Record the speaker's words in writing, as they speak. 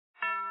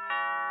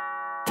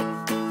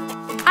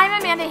I'm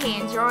Amanda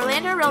Haynes, your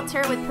Orlando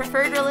Realtor with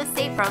Preferred Real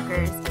Estate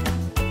Brokers.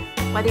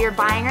 Whether you're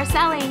buying or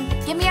selling,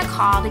 give me a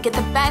call to get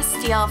the best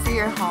deal for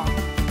your home.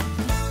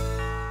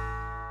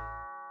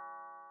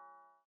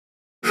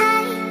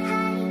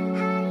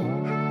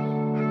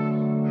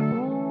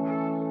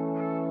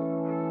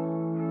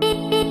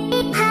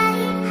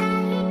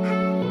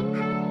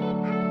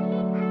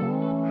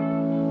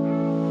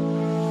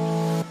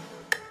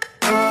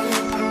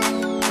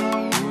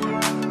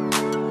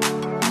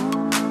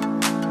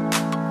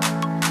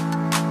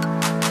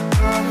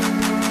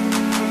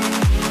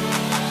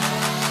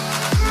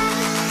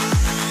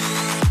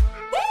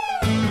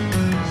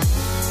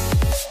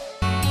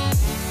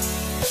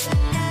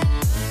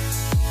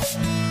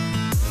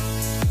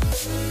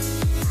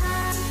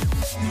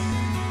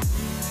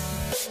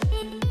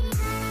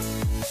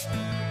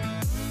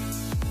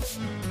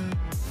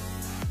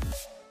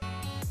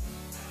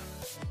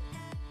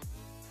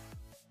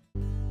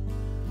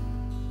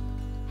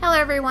 Hello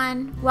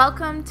everyone,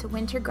 welcome to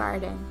Winter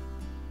Garden.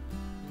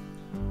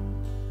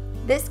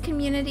 This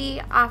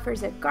community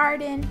offers a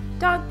garden,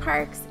 dog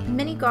parks,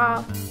 mini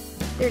golf.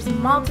 There's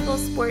multiple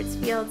sports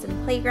fields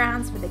and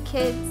playgrounds for the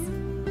kids.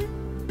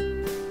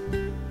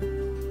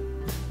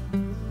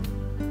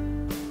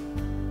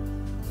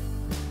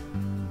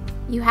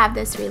 You have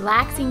this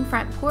relaxing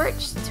front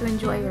porch to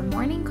enjoy your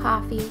morning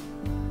coffee.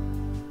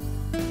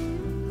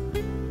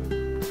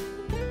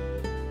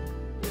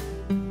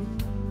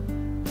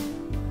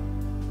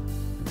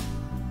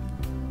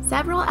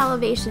 Several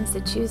elevations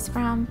to choose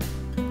from,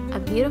 a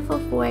beautiful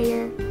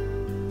foyer,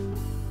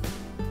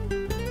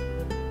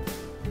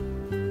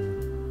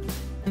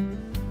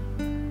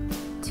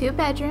 two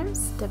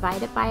bedrooms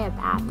divided by a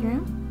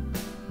bathroom.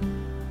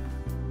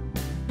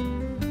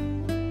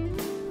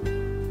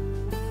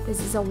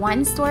 This is a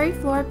one-story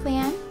floor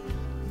plan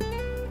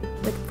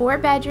with 4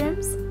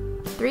 bedrooms,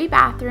 3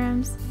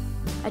 bathrooms,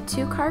 a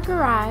 2-car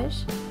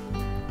garage,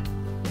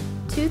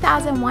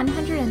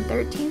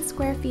 2,113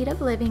 square feet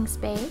of living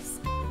space,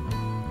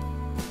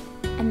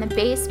 and the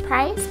base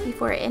price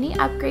before any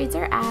upgrades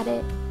are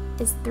added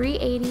is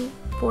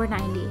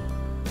 $380,490.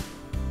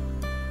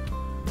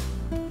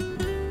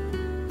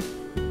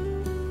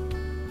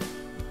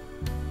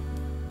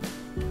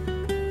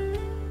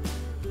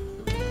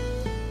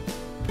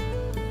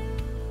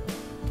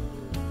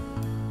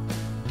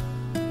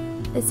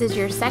 This is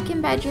your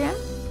second bedroom,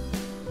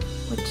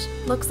 which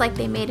looks like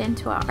they made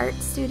into an art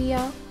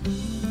studio.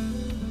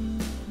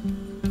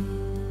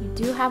 You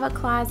do have a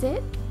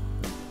closet.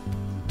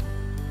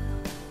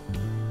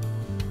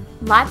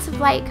 Lots of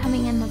light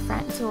coming in the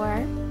front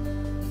door.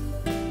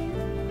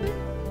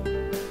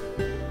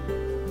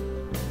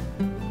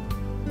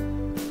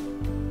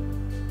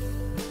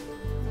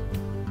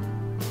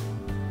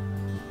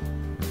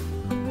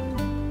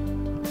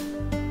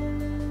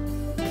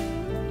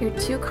 Your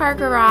 2-car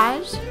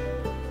garage.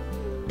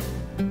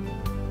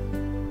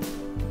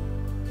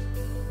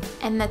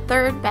 And the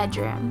 3rd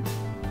bedroom.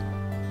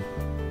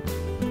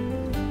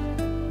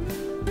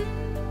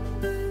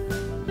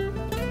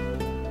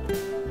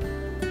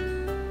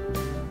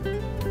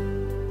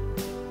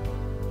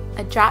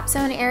 A drop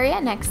zone area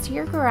next to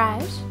your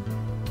garage,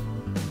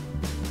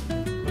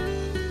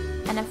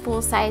 and a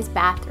full-size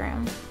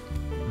bathroom.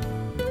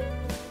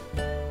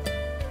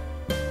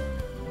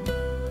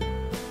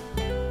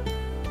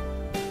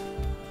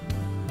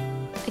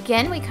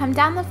 Again, we come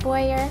down the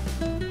foyer.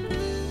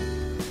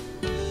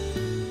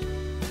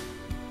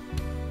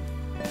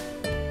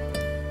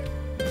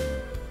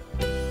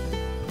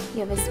 You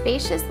have a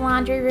spacious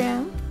laundry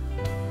room.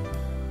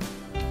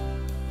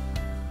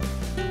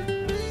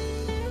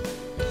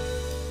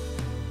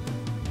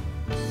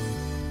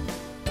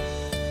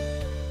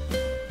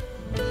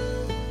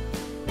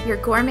 Your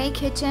gourmet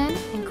kitchen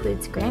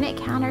includes granite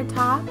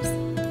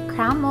countertops,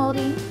 crown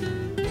molding.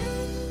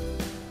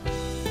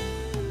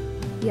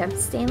 You have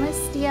stainless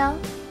steel,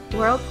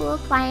 Whirlpool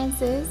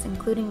appliances,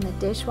 including the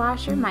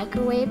dishwasher,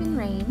 microwave, and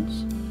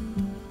range.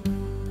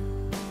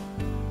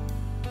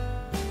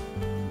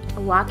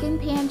 A walk-in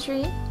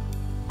pantry.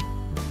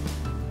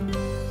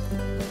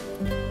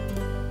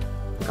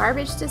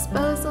 Garbage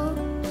disposal.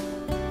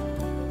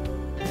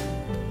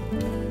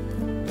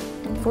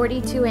 And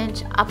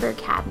 42-inch upper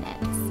cabinets.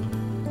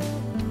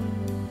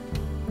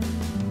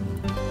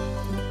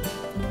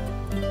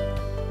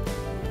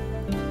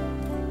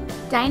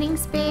 Dining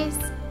space,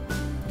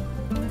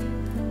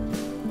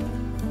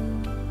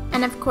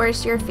 and of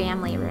course your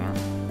family room.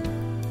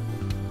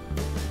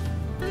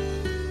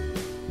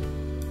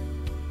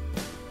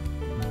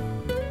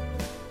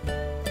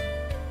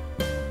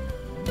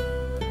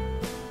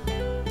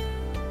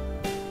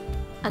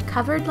 A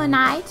covered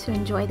lanai to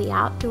enjoy the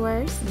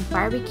outdoors and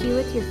barbecue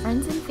with your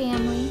friends and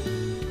family.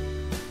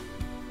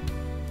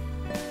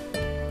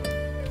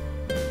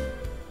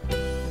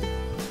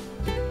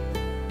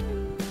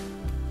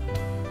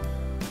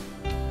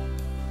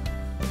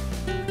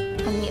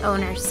 And the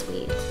owner's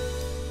suite.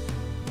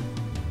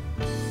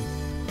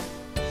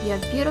 You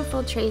have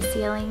beautiful tray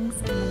ceilings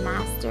in the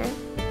master.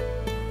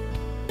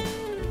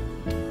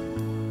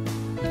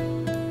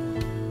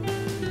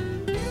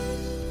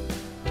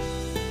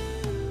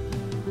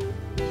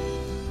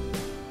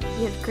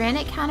 You have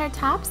granite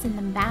countertops in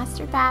the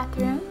master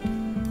bathroom.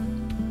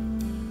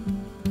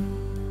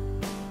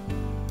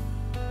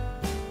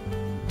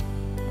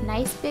 A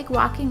nice big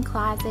walk-in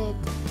closet,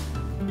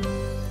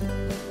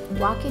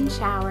 walk-in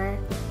shower,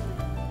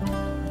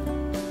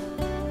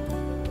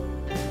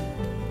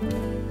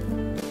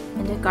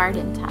 and a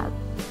garden tub.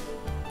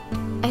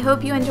 I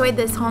hope you enjoyed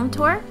this home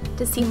tour.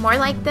 To see more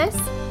like this,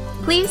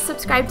 please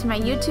subscribe to my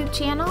YouTube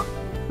channel.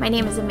 My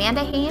name is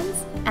Amanda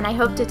Haynes, and I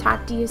hope to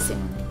talk to you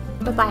soon.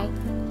 Bye-bye.